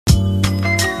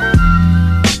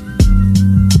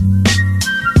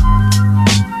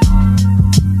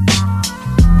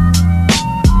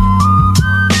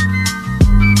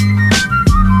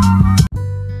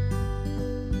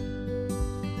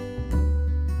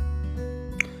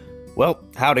Well,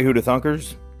 howdy Hoota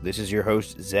Thunkers. This is your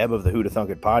host, Zeb of the Hoota Thunk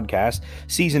It Podcast,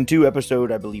 Season 2,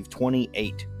 Episode, I believe,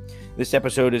 28. This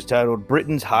episode is titled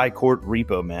Britain's High Court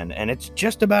Repo Men, and it's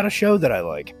just about a show that I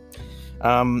like.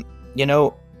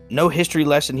 No history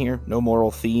lesson here, no moral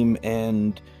theme,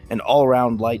 and an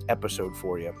all-around light episode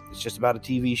for you. It's just about a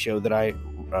TV show that I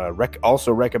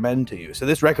also recommend to you. So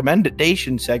this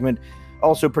recommendation segment,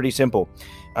 also pretty simple.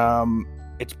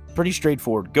 It's pretty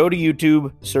straightforward. Go to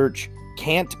YouTube, search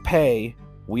Can't Pay,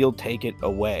 We'll Take It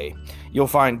Away. You'll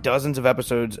find dozens of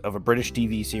episodes of a British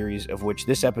TV series, of which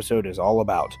this episode is all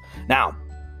about. Now,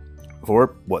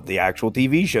 for what the actual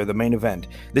TV show, the main event.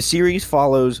 The series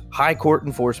follows high court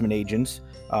enforcement agents,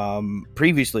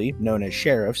 previously known as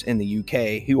sheriffs in the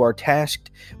UK, who are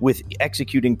tasked with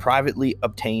executing privately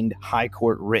obtained high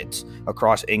court writs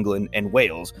across England and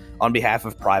Wales on behalf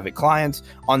of private clients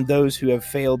on those who have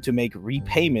failed to make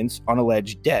repayments on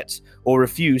alleged debts or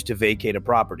refuse to vacate a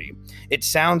property. It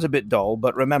sounds a bit dull,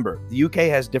 but remember, the UK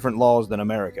has different laws than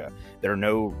America. There are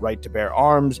no right to bear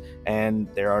arms, and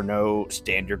there are no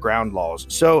stand your ground laws.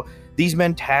 So these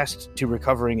men tasked to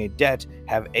recovering a debt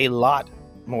have a lot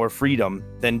more freedom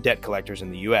than debt collectors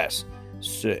in the US.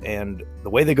 And the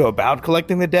way they go about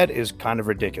collecting the debt is kind of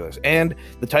ridiculous. And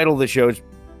the title of the show is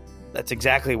that's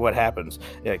exactly what happens.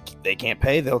 They can't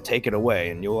pay, they'll take it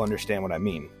away, and you'll understand what I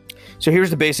mean. So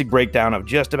here's the basic breakdown of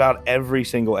just about every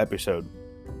single episode.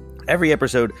 Every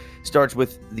episode starts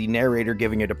with the narrator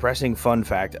giving a depressing fun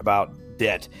fact about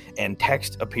debt, and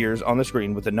text appears on the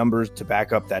screen with the numbers to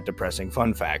back up that depressing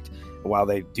fun fact, while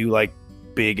they do like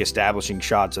big establishing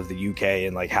shots of the UK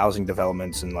and like housing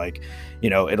developments, and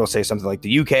it'll say something like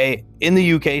in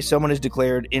the UK someone is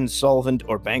declared insolvent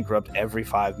or bankrupt every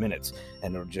 5 minutes,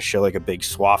 and it'll just show like a big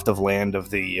swath of land of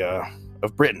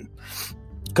Britain.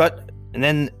 And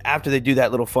then after they do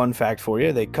that little fun fact for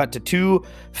you, they cut to two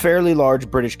fairly large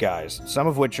British guys, some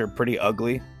of which are pretty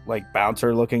ugly, like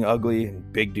bouncer looking ugly,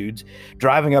 big dudes,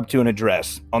 driving up to an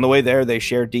address. On the way there, they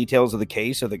share details of the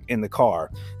case in the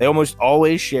car. They almost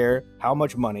always share how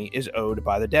much money is owed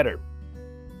by the debtor.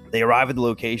 They arrive at the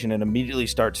location and immediately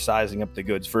start sizing up the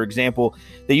goods. For example,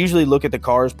 they usually look at the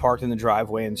cars parked in the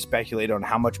driveway and speculate on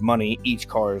how much money each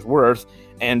car is worth,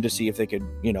 and to see if they could,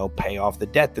 pay off the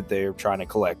debt that they're trying to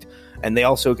collect. And they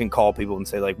also can call people and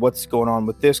say, like, what's going on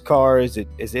with this car? Is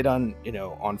it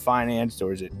on financed,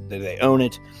 or do they own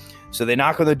it? So they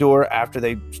knock on the door after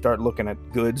they start looking at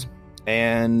goods,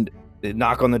 and they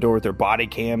knock on the door with their body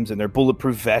cams and their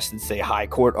bulletproof vests that say High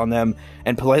Court on them,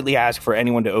 and politely ask for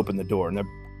anyone to open the door. And they're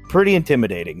pretty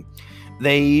intimidating.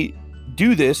 They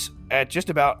do this at just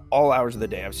about all hours of the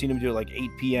day. I've seen them do it like 8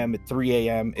 p.m. at 3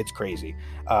 a.m. It's crazy.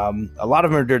 A lot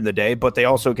of them are during the day, but they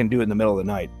also can do it in the middle of the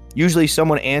night. Usually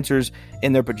someone answers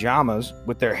in their pajamas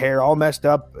with their hair all messed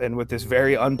up and with this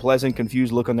very unpleasant,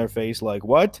 confused look on their face, like,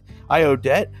 what? I owe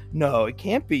debt? No, it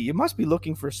can't be. You must be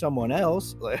looking for someone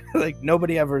else. Like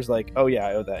nobody ever is like, oh yeah,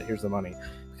 I owe that. Here's the money.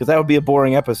 Because that would be a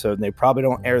boring episode, and they probably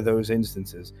don't air those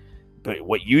instances. But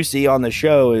what you see on the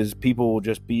show is people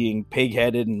just being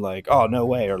pig-headed and like, oh, no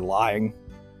way, or lying.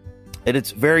 And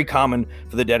it's very common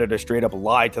for the debtor to straight up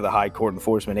lie to the high court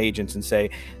enforcement agents and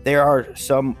say they are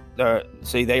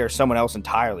someone else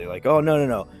entirely. Like, oh,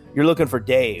 no, you're looking for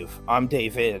Dave. I'm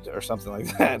David, or something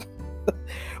like that.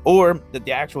 Or that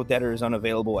the actual debtor is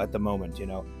unavailable at the moment.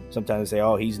 Sometimes they say,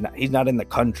 oh, he's not in the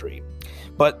country.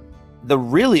 But the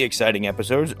really exciting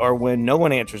episodes are when no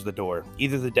one answers the door.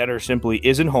 Either the debtor simply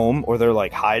isn't home, or they're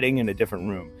like hiding in a different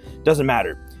room. Doesn't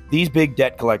matter. These big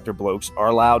debt collector blokes are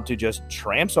allowed to just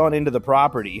tramps on into the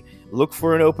property, look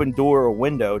for an open door or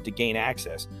window to gain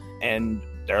access. And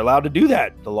they're allowed to do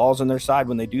that. The law's on their side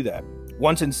when they do that.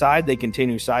 Once inside, they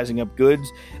continue sizing up goods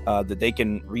that they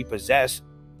can repossess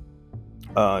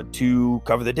to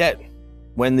cover the debt.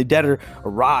 When the debtor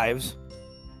arrives,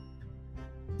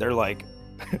 they're like,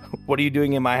 what are you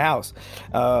doing in my house?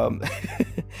 Or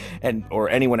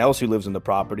anyone else who lives in the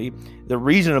property, they're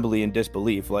reasonably in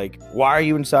disbelief. Like, why are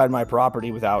you inside my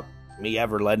property without me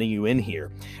ever letting you in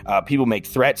here? People make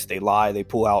threats, they lie, they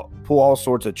pull all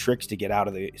sorts of tricks to get out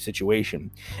of the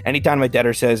situation. Anytime a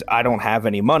debtor says, I don't have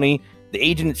any money, the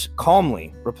agents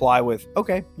calmly reply with,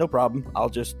 okay, no problem. I'll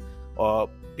just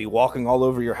be walking all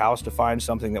over your house to find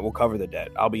something that will cover the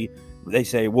debt.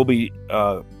 We'll be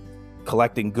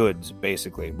collecting goods,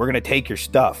 basically. We're going to take your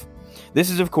stuff.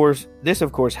 This of course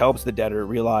helps the debtor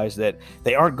realize that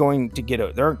they aren't going to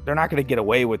they're not going to get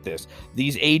away with this.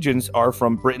 These agents are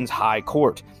from Britain's High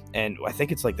Court, and I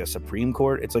think it's like the Supreme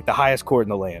Court. It's like the highest court in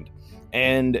the land.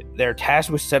 And they're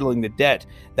tasked with settling the debt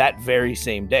that very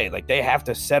same day. Like, they have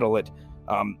to settle it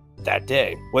that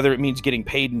day, whether it means getting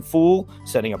paid in full,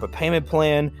 setting up a payment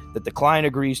plan that the client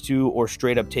agrees to, or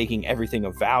straight up taking everything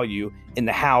of value in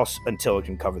the house until it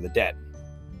can cover the debt.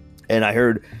 And I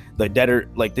heard the debtor,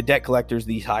 like the debt collectors,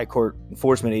 these high court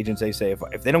enforcement agents, they say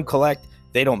if they don't collect,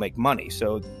 they don't make money.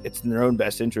 So it's in their own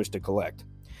best interest to collect.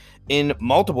 In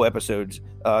multiple episodes,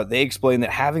 they explain that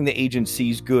having the agent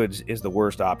seize goods is the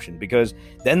worst option, because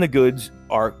then the goods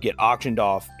get auctioned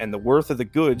off and the worth of the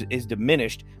goods is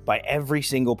diminished by every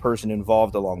single person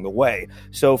involved along the way.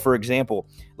 So, for example,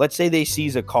 let's say they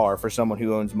seize a car for someone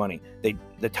who owns money.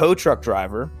 The tow truck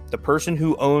driver, the person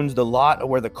who owns the lot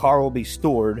where the car will be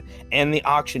stored, and the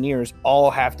auctioneers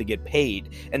all have to get paid.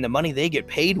 And the money they get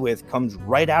paid with comes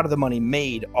right out of the money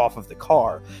made off of the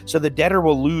car. So the debtor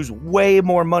will lose way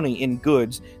more money in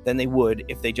goods than they would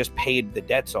if they just paid the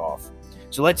debts off.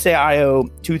 So let's say I owe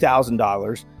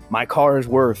 $2,000. My car is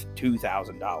worth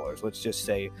 $2,000. Let's just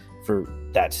say for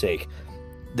that sake.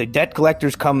 The debt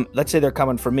collectors come, let's say they're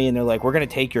coming for me and they're like, we're going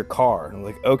to take your car. And I'm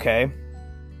like, okay,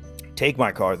 take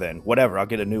my car then. Whatever, I'll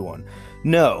get a new one.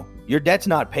 No, your debt's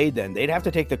not paid then. They'd have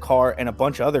to take the car and a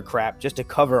bunch of other crap just to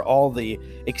cover all the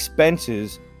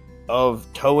expenses of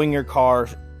towing your car,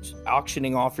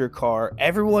 auctioning off your car.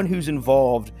 Everyone who's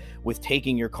involved with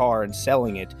taking your car and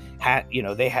selling it,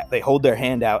 they hold their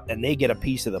hand out and they get a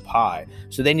piece of the pie.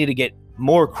 So they need to get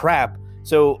more crap.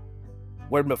 So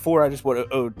where before I just would have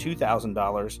owed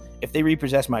 $2,000, if they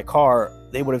repossessed my car,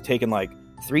 they would have taken like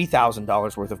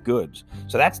 $3,000 worth of goods.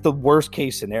 So that's the worst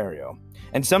case scenario.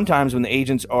 And sometimes when the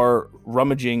agents are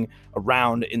rummaging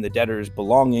around in the debtor's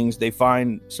belongings, they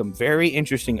find some very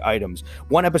interesting items.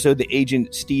 One episode, the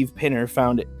agent Steve Pinner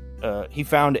found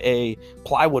a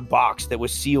plywood box that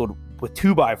was sealed with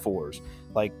 2x4s,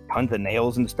 like tons of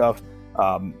nails and stuff.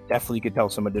 Definitely could tell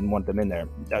someone didn't want them in there.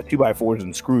 2x4s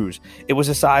and screws. It was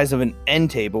the size of an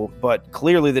end table, but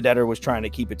clearly the debtor was trying to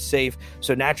keep it safe.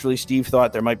 So naturally, Steve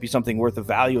thought there might be something worth of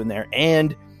value in there.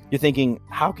 And you're thinking,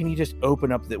 how can you just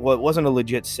open up well, it wasn't a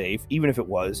legit safe. Even if it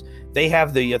was, they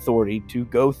have the authority to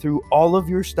go through all of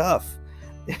your stuff.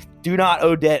 Do not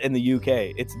owe debt in the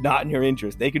UK. It's not in your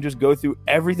interest. They can just go through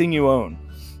everything you own.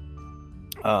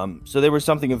 So there was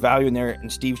something of value in there,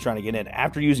 and Steve's trying to get in.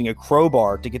 After using a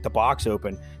crowbar to get the box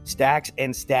open, stacks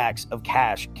and stacks of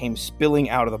cash came spilling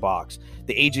out of the box.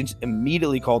 The agents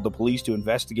immediately called the police to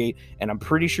investigate, and I'm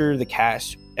pretty sure the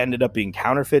cash ended up being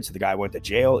counterfeit, so the guy went to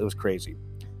jail. It was crazy.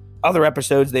 Other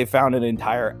episodes, they found an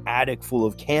entire attic full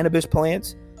of cannabis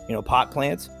plants, pot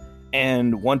plants.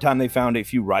 And one time they found a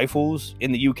few rifles.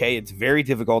 In the UK, it's very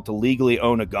difficult to legally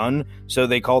own a gun, so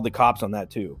they called the cops on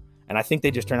that too. And I think they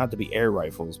just turned out to be air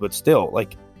rifles, but still,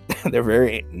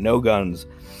 they're no guns.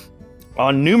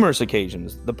 On numerous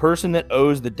occasions, the person that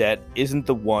owes the debt isn't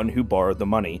the one who borrowed the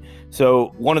money.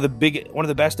 So one of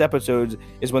the best episodes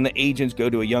is when the agents go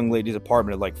to a young lady's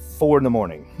apartment at 4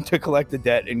 a.m. to collect the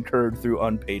debt incurred through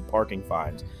unpaid parking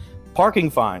fines.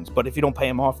 But if you don't pay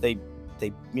them off, they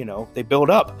build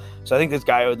up. So I think this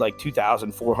guy owed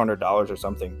 $2,400 or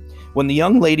something. When the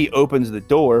young lady opens the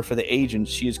door for the agent,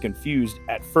 she is confused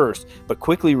at first, but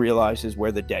quickly realizes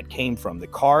where the debt came from. The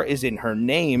car is in her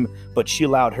name, but she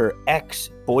allowed her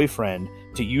ex-boyfriend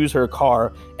to use her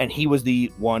car, and he was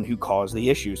the one who caused the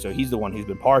issue. So he's the one who's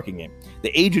been parking it.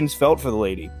 The agents felt for the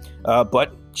lady,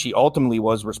 but she ultimately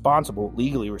was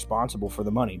legally responsible for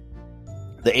the money.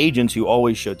 The agents, who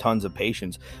always show tons of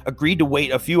patience, agreed to wait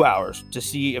a few hours to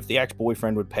see if the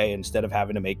ex-boyfriend would pay instead of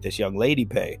having to make this young lady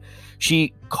pay.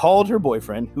 She called her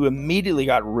boyfriend, who immediately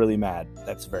got really mad.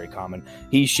 That's very common.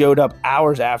 He showed up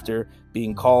hours after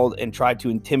being called and tried to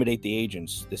intimidate the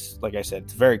agents. This, like I said,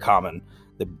 it's very common.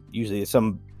 Usually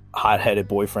some hot-headed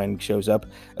boyfriend shows up.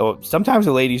 Sometimes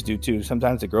the ladies do too.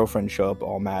 Sometimes the girlfriends show up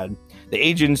all mad. The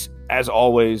agents, as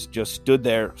always, just stood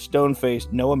there,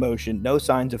 stone-faced, no emotion, no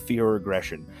signs of fear or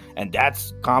aggression. And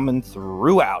that's common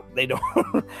throughout.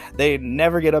 They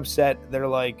never get upset. They're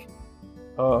like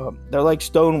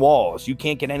stone walls. You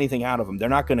can't get anything out of them. They're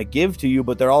not going to give to you,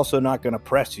 but they're also not going to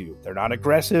press you. They're not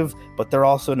aggressive, but they're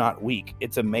also not weak.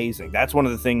 It's amazing. That's one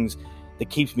of the things that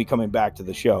keeps me coming back to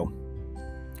the show.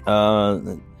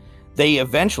 They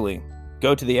eventually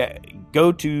they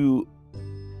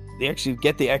actually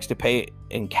get the ex to pay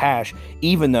in cash,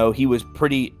 even though he was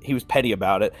petty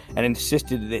about it and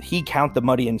insisted that he count the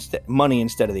money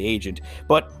instead of the agent.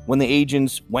 But when the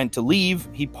agents went to leave,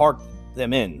 he parked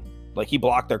them in. He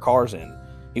blocked their cars in.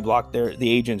 He blocked the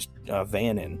agent's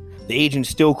van in. The agent,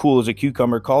 still cool as a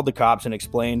cucumber, called the cops and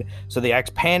explained. So the ex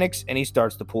panics and he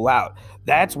starts to pull out.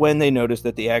 That's when they noticed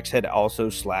that the ex had also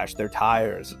slashed their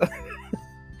tires.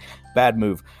 Bad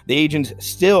move. The agents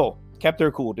still kept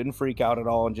their cool, didn't freak out at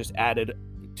all, and just added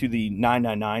to the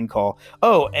 999 call.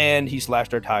 Oh, and he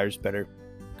slashed our tires. Better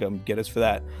come get us for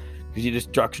that, because you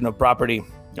destruction of property.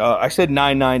 I said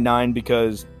 999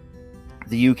 because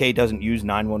the UK doesn't use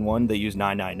 911. They use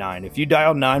 999. If you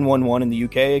dial 911 in the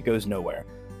UK, it goes nowhere.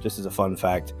 Just as a fun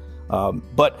fact.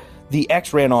 But the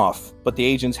X ran off, but the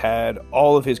agents had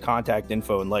all of his contact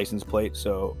info and license plate,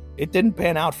 so it didn't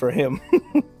pan out for him.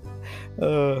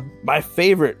 My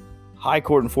favorite high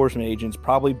court enforcement agent's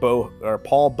probably Paul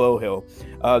Bohill.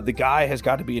 The guy has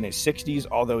got to be in his 60s,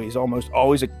 although he's almost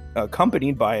always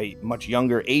accompanied by a much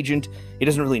younger agent. He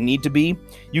doesn't really need to be.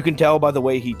 You can tell by the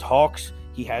way he talks.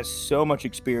 He has so much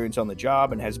experience on the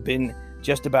job and has been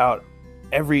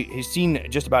he's seen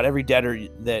just about every debtor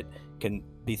that can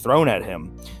be thrown at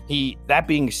him. That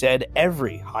being said,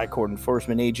 every high court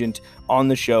enforcement agent on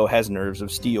the show has nerves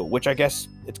of steel, which I guess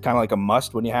it's kind of like a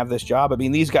must when you have this job. I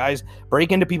mean, these guys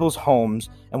break into people's homes,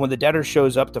 and when the debtor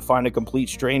shows up to find a complete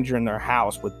stranger in their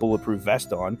house with bulletproof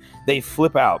vest on, they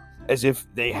flip out as if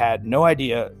they had no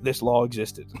idea this law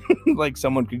existed. Like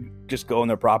someone could just go on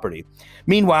their property.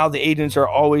 Meanwhile, the agents are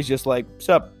always just like,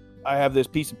 "Sup, I have this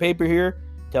piece of paper here,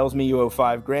 tells me you owe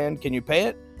 $5,000. Can you pay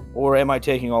it? Or am I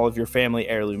taking all of your family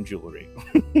heirloom jewelry?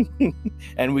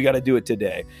 And we got to do it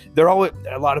today." They're always,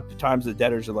 a lot of times the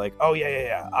debtors are like, "Oh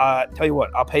yeah. Tell you what,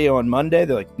 I'll pay you on Monday."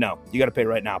 They're like, "No, you got to pay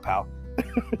right now, pal."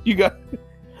 you got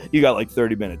like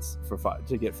 30 minutes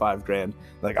to get $5,000.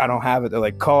 Like, I don't have it. They're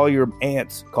like, "Call your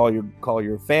aunts, call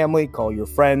your family, call your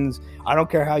friends. I don't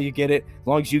care how you get it. As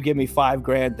long as you give me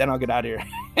 $5,000, then I'll get out of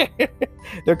here."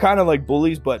 They're kind of like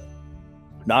bullies, but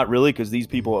not really, because these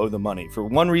people owe the money. For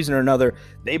one reason or another,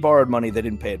 they borrowed money, they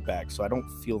didn't pay it back, so I don't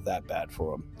feel that bad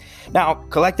for them. Now,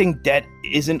 collecting debt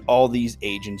isn't all these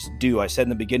agents do. I said in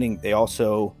the beginning, they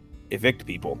also evict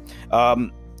people.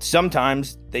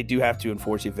 Sometimes they do have to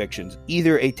enforce evictions.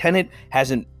 Either a tenant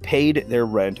hasn't paid their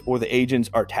rent, or the agents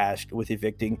are tasked with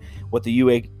evicting what the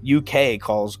UK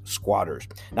calls squatters.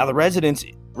 Now, the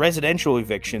residential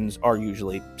evictions are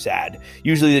usually sad.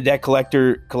 Usually the debt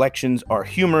collections are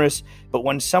humorous, but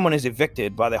when someone is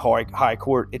evicted by the high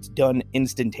court, it's done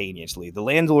instantaneously. The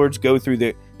landlords can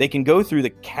go through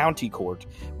the county court,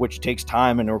 which takes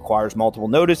time and requires multiple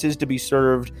notices to be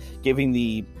served, giving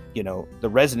the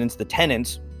residents, the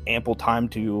tenants, ample time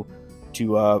to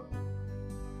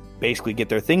basically get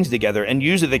their things together. And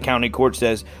usually the county court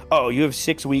says, "Oh, you have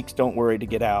 6 weeks, don't worry, to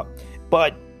get out."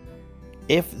 But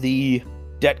if the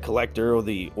debt collector or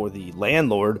the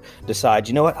landlord decides,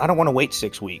 "You know what, I don't want to wait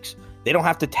 6 weeks," they don't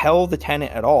have to tell the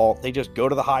tenant at all. They just go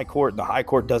to the high court, and the high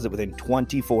court does it within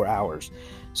 24 hours.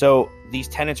 So these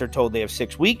tenants are told they have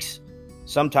 6 weeks.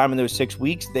 Sometime in those 6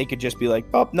 weeks, they could just be like,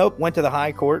 "Oh, nope, went to the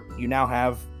high court. You now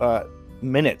have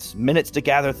minutes to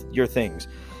gather your things."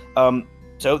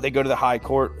 So they go to the high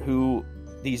court, who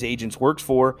these agents works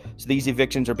for. So these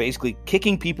evictions are basically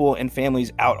kicking people and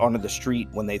families out onto the street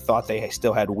when they thought they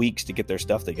still had weeks to get their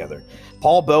stuff together.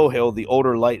 Paul Bohill, the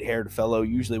older light-haired fellow,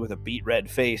 usually with a beet red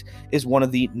face, is one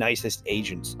of the nicest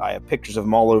agents. I have pictures of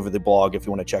him all over the blog if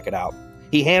you want to check it out.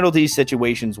 He handled these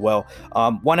situations well.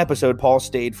 One episode, Paul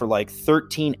stayed for like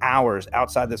 13 hours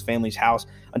outside this family's house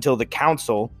until the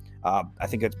council, I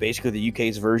think that's basically the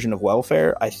UK's version of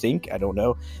welfare, I don't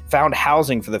know, found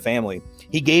housing for the family.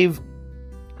 He gave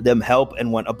them help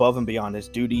and went above and beyond his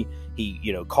duty. He,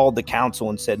 called the council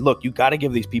and said, "Look, you got to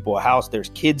give these people a house. There's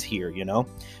kids here,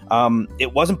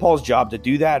 It wasn't Paul's job to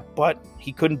do that, but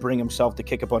he couldn't bring himself to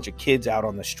kick a bunch of kids out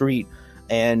on the street.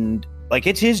 And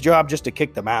it's his job just to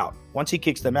kick them out. Once he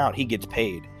kicks them out, he gets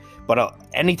paid. But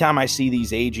anytime I see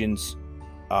these agents,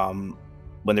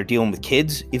 when they're dealing with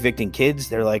kids, evicting kids,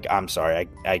 they're like, "I'm sorry,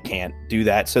 I can't do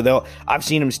that." So I've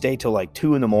seen them stay till like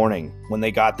 2 a.m. When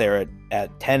they got there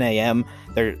at 10 a.m.,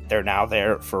 they're now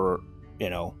there for,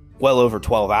 well over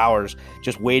 12 hours,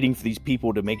 just waiting for these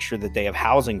people to make sure that they have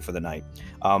housing for the night.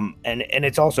 And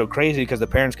it's also crazy because the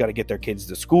parents got to get their kids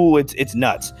to school. It's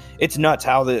nuts. It's nuts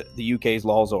how the UK's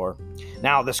laws are.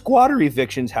 Now, the squatter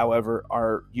evictions, however,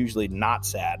 are usually not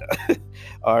sad.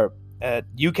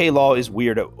 UK law is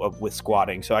weird with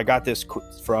squatting. So I got this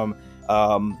from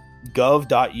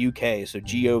gov.uk, so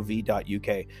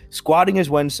gov.uk. Squatting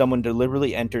is when someone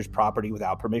deliberately enters property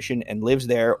without permission and lives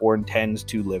there or intends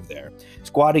to live there.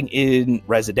 Squatting in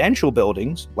residential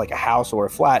buildings, like a house or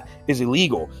a flat, is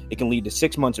illegal. It can lead to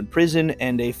 6 months in prison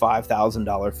and a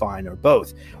 $5,000 fine, or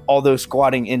both. Although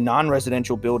squatting in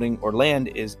non-residential building or land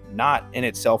is not in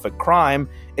itself a crime,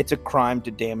 it's a crime to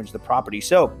damage the property.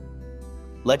 So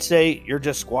let's say you're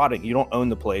just squatting, you don't own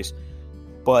the place,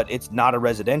 but it's not a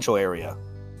residential area.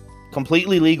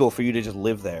 Completely legal for you to just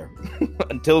live there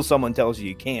until someone tells you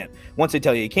you can't. Once they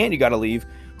tell you you can't, you got to leave.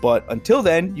 But until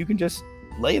then, you can just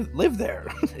live there.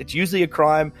 It's usually a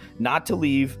crime not to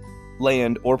leave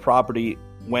land or property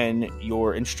when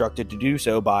you're instructed to do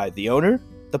so by the owner,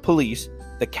 the police,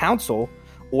 the council,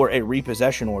 or a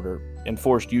repossession order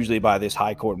enforced usually by this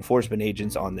high court enforcement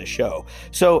agents on this show.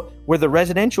 So where the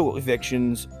residential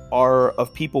evictions are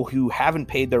of people who haven't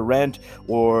paid their rent,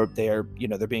 or they're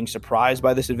being surprised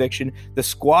by this eviction, the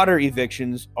squatter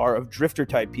evictions are of drifter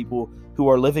type people who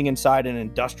are living inside an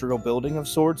industrial building of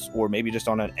sorts, or maybe just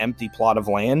on an empty plot of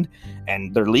land,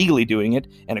 and they're legally doing it.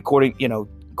 And according to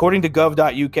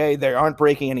gov.uk, they aren't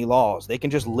breaking any laws. They can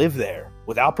just live there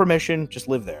without permission, just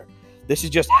live there. This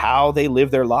is just how they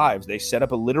live their lives. They set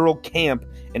up a literal camp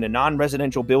in a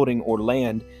non-residential building or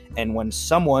land, and when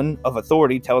someone of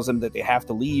authority tells them that they have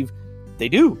to leave, they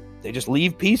do. They just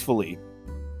leave peacefully.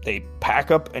 They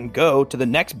pack up and go to the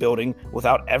next building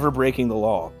without ever breaking the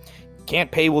law.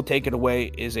 Can't Pay Will Take It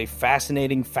Away is a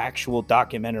fascinating factual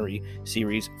documentary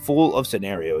series full of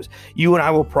scenarios you and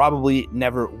I will probably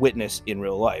never witness in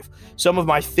real life. Some of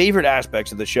my favorite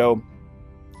aspects of the show: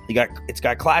 it's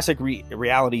got classic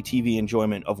reality TV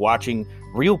enjoyment of watching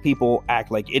real people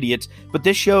act like idiots, but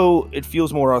this show, it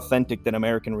feels more authentic than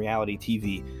American reality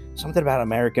TV. Something about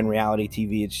American reality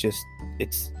TV,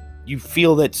 you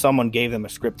feel that someone gave them a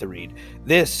script to read.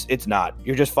 This, it's not.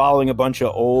 You're just following a bunch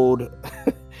of old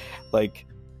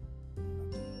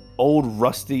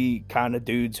rusty kind of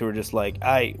dudes who are just like,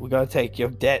 "Hey, we gotta take your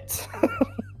debts."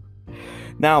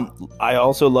 Now, I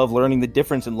also love learning the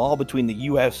difference in law between the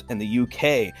US and the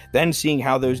UK, then seeing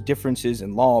how those differences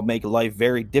in law make life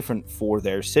very different for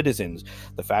their citizens.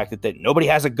 The fact that nobody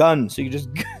has a gun, so you just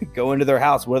go into their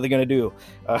house. What are they going to do?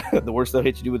 The worst they'll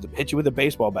hit you with a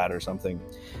baseball bat or something.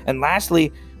 And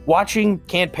lastly, watching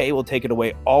Can't Pay Will Take It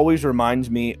Away always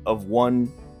reminds me of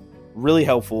one really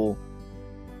helpful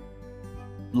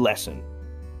lesson.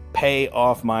 Pay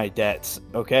off my debts,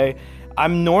 okay?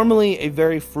 I'm normally a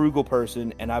very frugal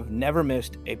person, and I've never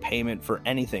missed a payment for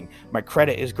anything. My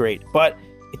credit is great, but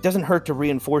it doesn't hurt to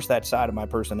reinforce that side of my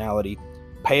personality.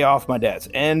 Pay off my debts.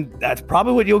 And that's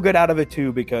probably what you'll get out of it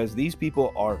too, because these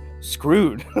people are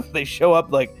screwed. They show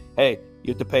up like, hey,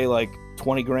 you have to pay like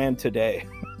 20 grand today.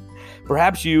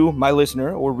 Perhaps you, my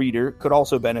listener or reader, could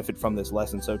also benefit from this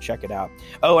lesson, so check it out.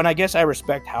 Oh, and I guess I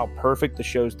respect how perfect the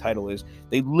show's title is.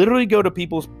 They literally go to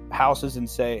people's houses and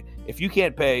say, if you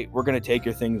can't pay, we're going to take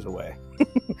your things away.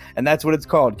 And that's what it's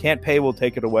called. Can't Pay Will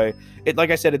Take It Away. Like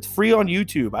I said, it's free on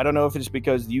YouTube. I don't know if it's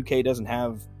because the UK doesn't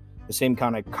have the same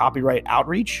kind of copyright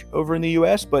outreach over in the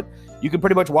US, but you can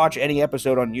pretty much watch any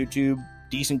episode on YouTube,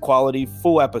 decent quality,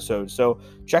 full episodes. So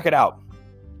check it out.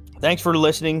 Thanks for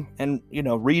listening and,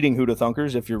 reading Who Da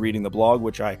Thunkers if you're reading the blog,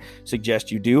 which I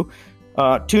suggest you do.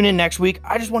 Tune in next week.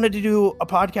 I just wanted to do a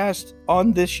podcast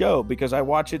on this show because I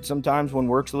watch it sometimes when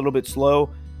work's a little bit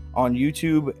slow on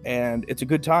YouTube, and it's a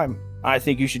good time. I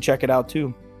think you should check it out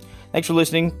too. Thanks for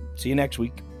listening. See you next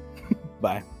week.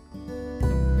 Bye.